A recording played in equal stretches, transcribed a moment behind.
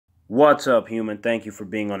What's up, human? Thank you for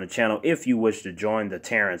being on the channel. If you wish to join the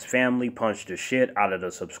Terrence family, punch the shit out of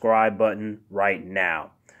the subscribe button right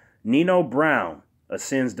now. Nino Brown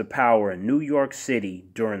ascends to power in New York City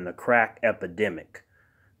during the crack epidemic.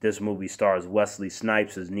 This movie stars Wesley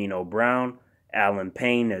Snipes as Nino Brown, Alan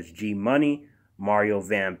Payne as G Money, Mario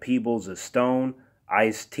Van Peebles as Stone,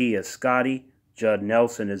 Ice-T as Scotty, Judd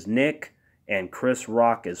Nelson as Nick, and Chris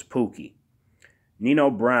Rock as Pookie. Nino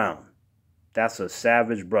Brown, that's a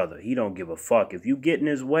savage brother. He don't give a fuck. If you get in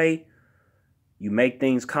his way, you make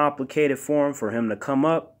things complicated for him to come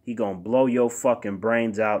up, he gonna blow your fucking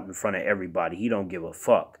brains out in front of everybody. He don't give a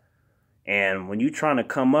fuck. And when you trying to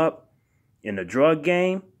come up in the drug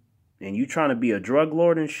game, and you trying to be a drug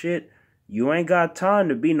lord and shit, you ain't got time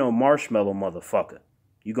to be no marshmallow motherfucker.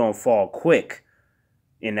 You gonna fall quick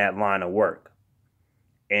in that line of work.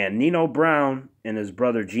 And Nino Brown and his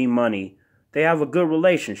brother G Money, they have a good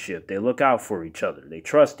relationship. They look out for each other. They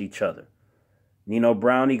trust each other. Nino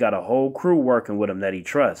Brown, he got a whole crew working with him that he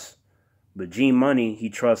trusts. But G Money, he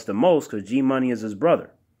trusts the most because G Money is his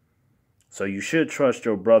brother. So you should trust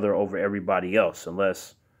your brother over everybody else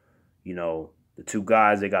unless, you know, the two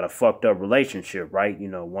guys, they got a fucked up relationship, right? You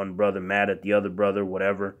know, one brother mad at the other brother,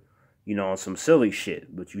 whatever, you know, on some silly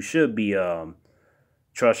shit. But you should be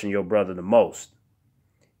trusting your brother the most.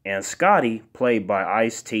 And Scotty, played by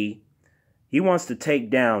Ice-T, he wants to take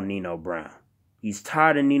down Nino Brown. He's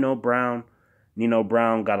tired of Nino Brown. Nino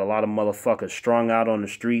Brown got a lot of motherfuckers strung out on the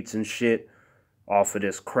streets and shit off of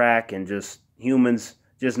this crack, and just humans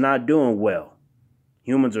just not doing well.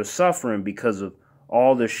 Humans are suffering because of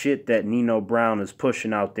all the shit that Nino Brown is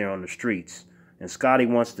pushing out there on the streets. And Scotty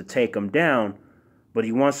wants to take him down, but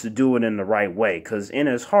he wants to do it in the right way. Because in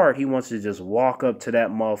his heart, he wants to just walk up to that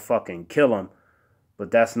motherfucker and kill him. But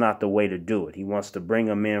that's not the way to do it. He wants to bring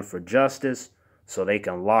him in for justice so they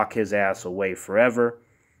can lock his ass away forever.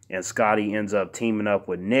 And Scotty ends up teaming up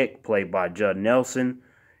with Nick, played by Judd Nelson.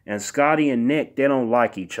 And Scotty and Nick, they don't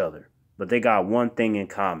like each other. But they got one thing in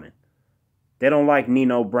common. They don't like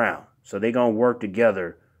Nino Brown. So they gonna work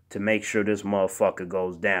together to make sure this motherfucker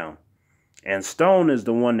goes down. And Stone is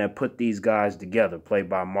the one that put these guys together, played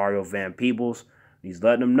by Mario Van Peebles. He's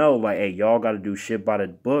letting them know, like, hey, y'all got to do shit by the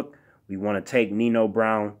book. We want to take Nino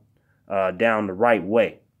Brown down the right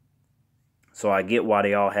way. So I get why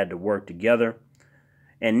they all had to work together.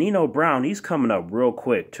 And Nino Brown, he's coming up real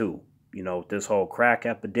quick, too. You know, with this whole crack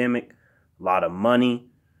epidemic, a lot of money.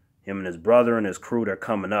 Him and his brother and his crew, they're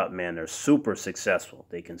coming up, man. They're super successful.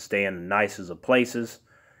 They can stay in the nicest of places,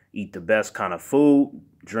 eat the best kind of food,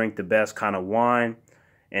 drink the best kind of wine.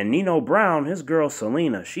 And Nino Brown, his girl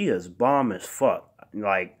Selena, she is bomb as fuck.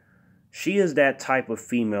 Like, she is that type of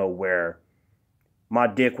female where my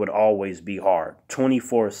dick would always be hard,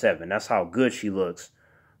 24/7. That's how good she looks.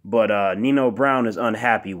 But Nino Brown is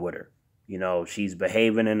unhappy with her. You know, she's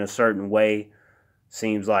behaving in a certain way.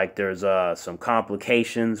 Seems like there's some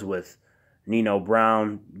complications with Nino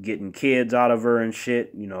Brown getting kids out of her and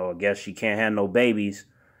shit. You know, I guess she can't have no babies.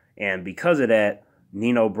 And because of that,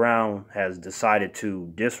 Nino Brown has decided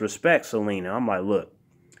to disrespect Selena. I'm like, look,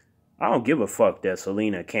 I don't give a fuck that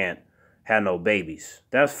Selena can't have no babies.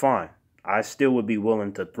 That's fine. I still would be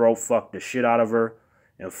willing to fuck the shit out of her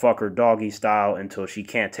and fuck her doggy style until she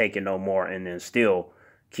can't take it no more, and then still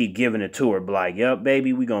keep giving it to her. Be like, yep,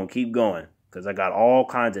 baby, we gonna keep going. Because I got all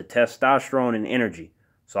kinds of testosterone and energy.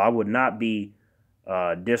 So I would not be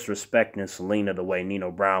disrespecting Selena the way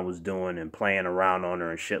Nino Brown was doing and playing around on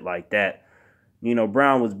her and shit like that. Nino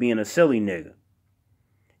Brown was being a silly nigga.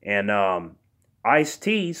 And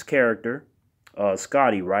Ice-T's character,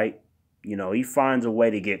 Scotty, right? You know, he finds a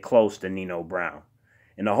way to get close to Nino Brown.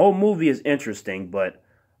 And the whole movie is interesting, but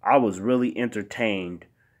I was really entertained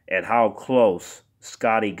at how close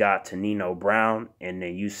Scotty got to Nino Brown. And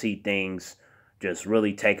then you see things just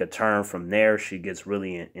really take a turn from there. She gets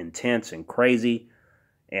really intense and crazy.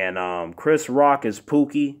 And Chris Rock is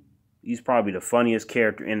Pookie. He's probably the funniest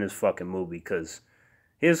character in this fucking movie because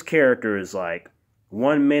his character is like,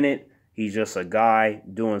 1 minute, he's just a guy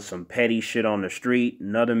doing some petty shit on the street.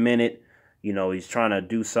 Another minute, you know, he's trying to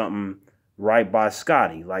do something right by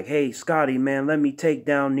Scotty. Like, hey, Scotty, man, let me take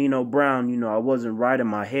down Nino Brown. You know, I wasn't right in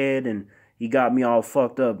my head and he got me all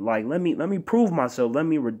fucked up. Like, let me prove myself. Let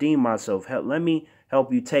me redeem myself. Let me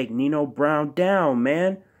help you take Nino Brown down,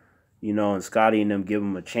 man. You know, and Scotty and them give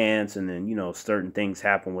him a chance. And then, you know, certain things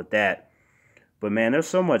happen with that. But, man, there's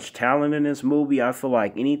so much talent in this movie. I feel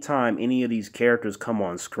like anytime any of these characters come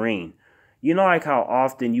on screen, you know, like how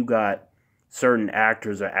often you got certain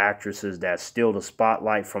actors or actresses that steal the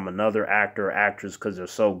spotlight from another actor or actress because they're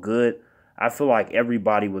so good. I feel like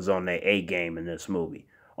everybody was on their A game in this movie.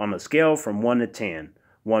 On a scale from 1 to 10,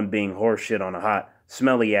 1 being horseshit on a hot,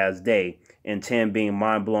 smelly ass day, and 10 being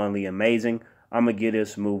mind-blowingly amazing, I'm going to give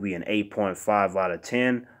this movie an 8.5 out of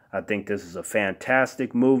 10. I think this is a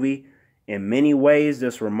fantastic movie. In many ways,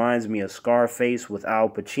 this reminds me of Scarface with Al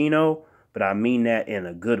Pacino, but I mean that in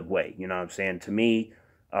a good way. You know what I'm saying? To me,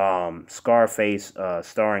 Scarface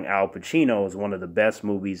starring Al Pacino is one of the best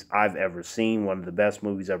movies I've ever seen, one of the best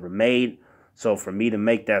movies ever made. So for me to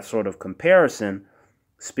make that sort of comparison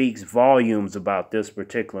speaks volumes about this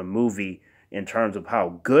particular movie in terms of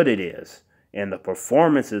how good it is and the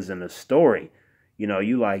performances and the story. You know,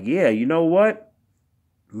 you like, yeah, you know what?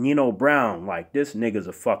 Nino Brown, like, this nigga's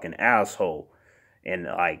a fucking asshole. And,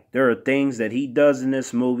 like, there are things that he does in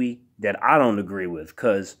this movie that I don't agree with,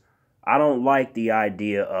 because I don't like the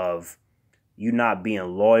idea of you not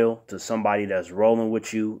being loyal to somebody that's rolling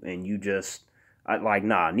with you, and you just,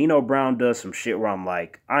 nah, Nino Brown does some shit where I'm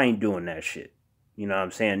like, I ain't doing that shit. You know what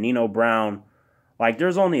I'm saying? Nino Brown, like,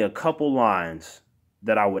 there's only a couple lines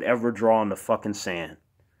that I would ever draw in the fucking sand.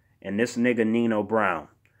 And this nigga Nino Brown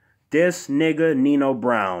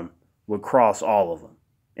would cross all of them.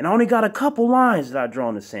 And I only got a couple lines that I draw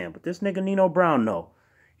in the sand. But this nigga Nino Brown, no.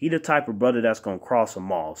 He the type of brother that's going to cross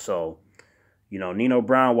them all. So, you know, Nino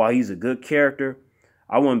Brown, while he's a good character,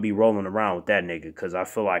 I wouldn't be rolling around with that nigga, because I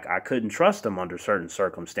feel like I couldn't trust him under certain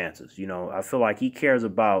circumstances. You know, I feel like he cares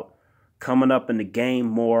about coming up in the game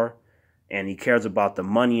more, and he cares about the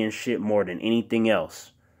money and shit more than anything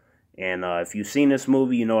else. And if you've seen this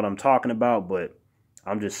movie, you know what I'm talking about. But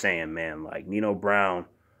I'm just saying, man, like, Nino Brown,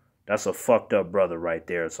 that's a fucked up brother right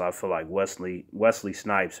there. So I feel like Wesley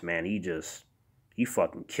Snipes, man, he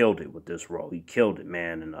fucking killed it with this role. He killed it,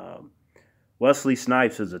 man. And Wesley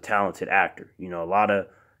Snipes is a talented actor. You know, a lot of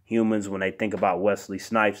humans, when they think about Wesley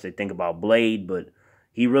Snipes, they think about Blade, but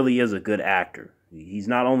he really is a good actor. He's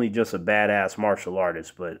not only just a badass martial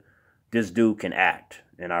artist, but this dude can act.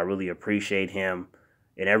 And I really appreciate him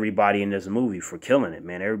and everybody in this movie for killing it,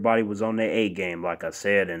 man. Everybody was on their A game, like I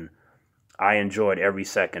said, and I enjoyed every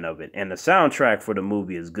second of it. And the soundtrack for the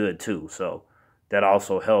movie is good, too. So that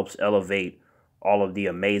also helps elevate all of the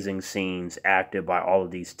amazing scenes acted by all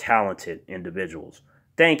of these talented individuals.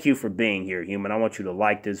 Thank you for being here, human. I want you to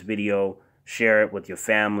like this video, share it with your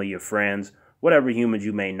family, your friends, whatever humans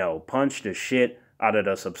you may know. Punch the shit out of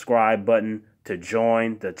the subscribe button to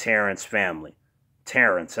join the Terrence family.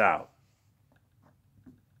 Terrence out.